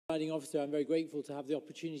Presiding Officer, I'm very grateful to have the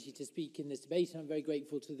opportunity to speak in this debate, and I'm very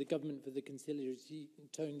grateful to the government for the conciliatory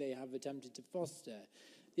tone they have attempted to foster.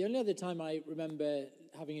 The only other time I remember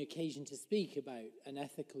having occasion to speak about an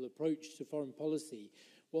ethical approach to foreign policy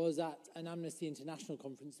was at an Amnesty International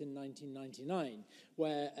conference in 1999,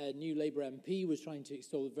 where a new Labour MP was trying to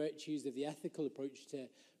extol the virtues of the ethical approach to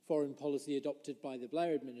foreign policy adopted by the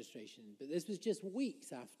Blair administration. But this was just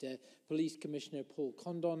weeks after Police Commissioner Paul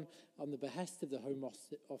Condon, on the behest of the Home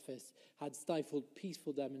Office, had stifled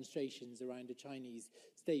peaceful demonstrations around a Chinese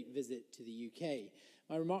state visit to the UK.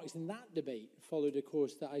 My remarks in that debate followed a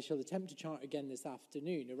course that I shall attempt to chart again this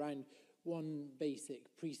afternoon around one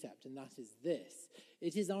basic precept, and that is this.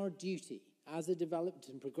 It is our duty as a developed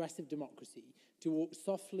and progressive democracy to walk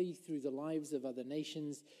softly through the lives of other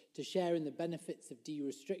nations, to share in the benefits of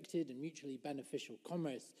de-restricted and mutually beneficial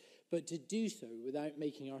commerce, but to do so without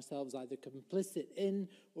making ourselves either complicit in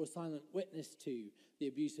or silent witness to the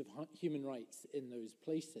abuse of human rights in those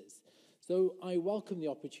places. So I welcome the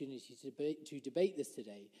opportunity to debate this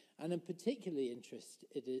today, and I'm particularly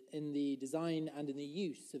interested in the design and in the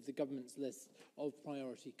use of the government's list of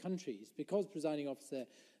priority countries, because, Presiding Officer,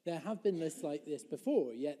 there have been lists like this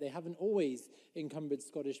before, yet they haven't always encumbered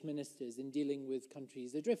Scottish ministers in dealing with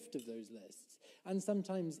countries adrift of those lists, and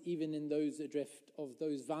sometimes even in those adrift of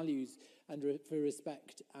those values and for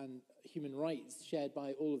respect and human rights shared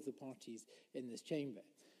by all of the parties in this chamber.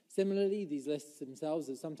 Similarly, these lists themselves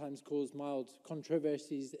have sometimes caused mild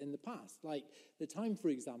controversies in the past, like the time, for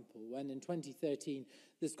example, when in 2013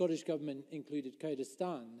 the Scottish Government included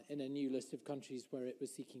Kurdistan in a new list of countries where it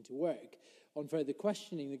was seeking to work. On further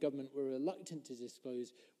questioning, the government were reluctant to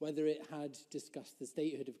disclose whether it had discussed the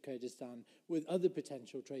statehood of Kurdistan with other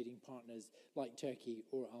potential trading partners like Turkey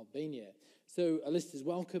or Albania. So a list is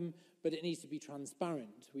welcome, but it needs to be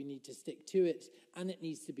transparent. We need to stick to it, and it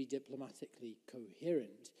needs to be diplomatically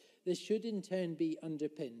coherent. This should in turn be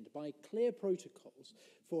underpinned by clear protocols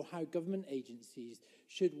for how government agencies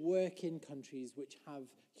should work in countries which have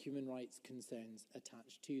human rights concerns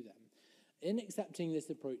attached to them. In accepting this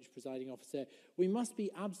approach, Presiding Officer, we must be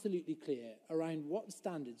absolutely clear around what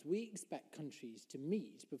standards we expect countries to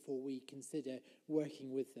meet before we consider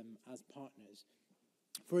working with them as partners.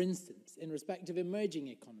 For instance, in respect of emerging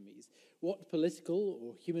economies, what political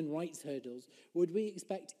or human rights hurdles would we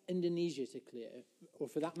expect Indonesia to clear, or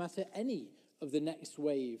for that matter, any of the next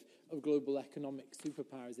wave of global economic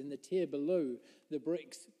superpowers in the tier below the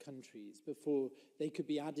BRICS countries before they could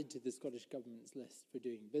be added to the Scottish Government's list for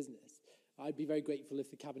doing business? I'd be very grateful if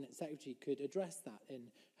the Cabinet Secretary could address that in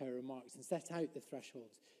her remarks and set out the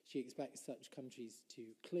thresholds she expects such countries to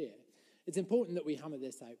clear. It's important that we hammer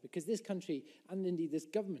this out because this country and indeed this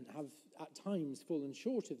government have at times fallen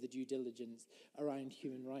short of the due diligence around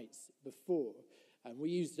human rights before. And we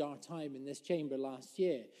used our time in this chamber last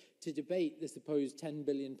year to debate the supposed £10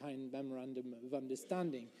 billion memorandum of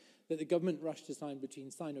understanding that the government rushed to sign between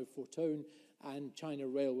Sino-Fortune and China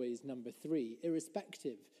Railways No. 3,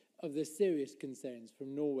 irrespective of the serious concerns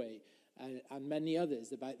from Norway and many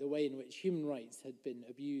others about the way in which human rights had been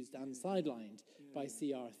abused and sidelined by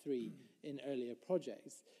CR3 in earlier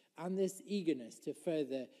projects. And this eagerness to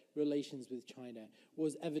further relations with China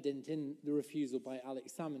was evident in the refusal by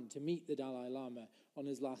Alex Salmond to meet the Dalai Lama on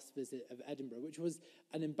his last visit of Edinburgh, which was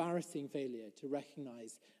an embarrassing failure to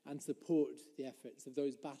recognise and support the efforts of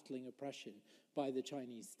those battling oppression by the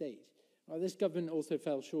Chinese state. This government also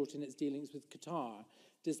fell short in its dealings with Qatar,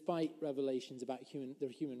 despite revelations about the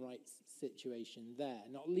human rights situation there,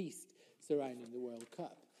 not least surrounding the World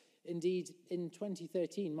Cup. Indeed, in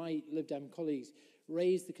 2013, my Lib Dem colleagues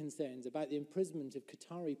raised the concerns about the imprisonment of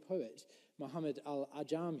Qatari poet Mohammed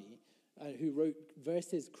Al-Ajami, who wrote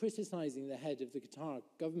verses criticising the head of the Qatar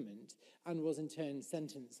government and was in turn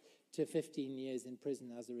sentenced to 15 years in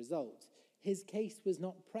prison as a result. His case was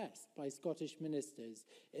not pressed by Scottish ministers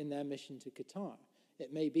in their mission to Qatar.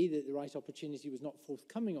 It may be that the right opportunity was not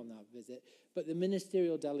forthcoming on that visit, but the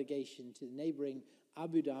ministerial delegation to the neighbouring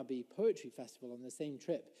Abu Dhabi Poetry Festival on the same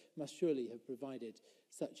trip must surely have provided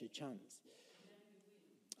such a chance.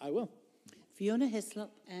 I will. Fiona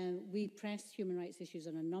Hislop, we press human rights issues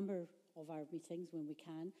on a number of our meetings when we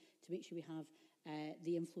can to make sure we have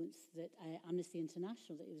the influence that Amnesty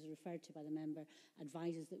International, that it was referred to by the member,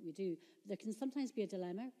 advises that we do. There can sometimes be a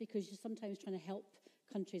dilemma because you're sometimes trying to help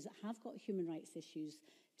countries that have got human rights issues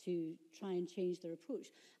to try and change their approach.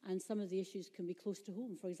 And some of the issues can be close to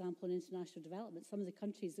home. For example, in international development, some of the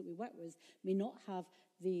countries that we work with may not have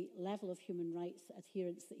the level of human rights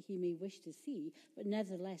adherence that he may wish to see, but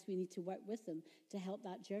nevertheless, we need to work with them to help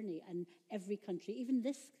that journey. And every country, even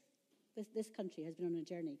this country has been on a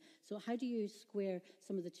journey. So how do you square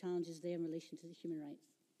some of the challenges there in relation to the human rights?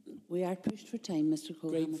 We are pushed for time, Mr.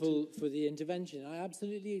 Cole-Hamilton. Grateful for the intervention. I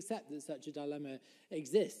absolutely accept that such a dilemma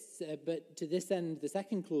exists, but to this end, the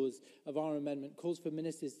second clause of our amendment calls for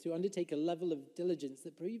ministers to undertake a level of diligence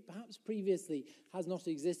that perhaps previously has not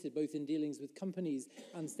existed, both in dealings with companies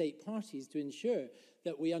and state parties, to ensure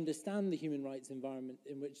that we understand the human rights environment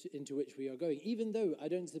into which we are going, even though I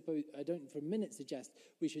don't for a minute suggest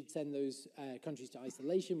we should send those countries to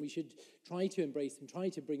isolation. We should try to embrace them, try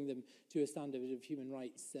to bring them to a standard of human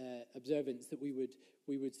rights observance that we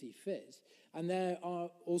would see fit. And there are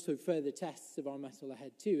also further tests of our mettle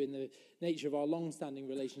ahead too, in the nature of our long-standing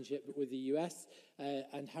relationship with the US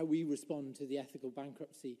and how we respond to the ethical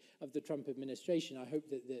bankruptcy of the Trump administration. I hope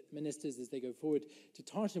that the ministers, as they go forward to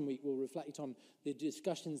Tartan Week, will reflect on the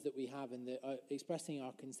discussions that we have and expressing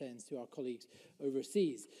our concerns to our colleagues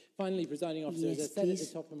overseas. Finally, Presiding Officer, yes, as I said please. at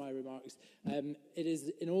the top of my remarks, it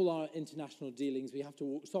is in all our international dealings, we have to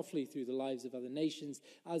walk softly through the lives of other nations.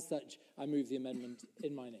 As such, I move the amendment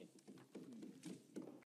in my name.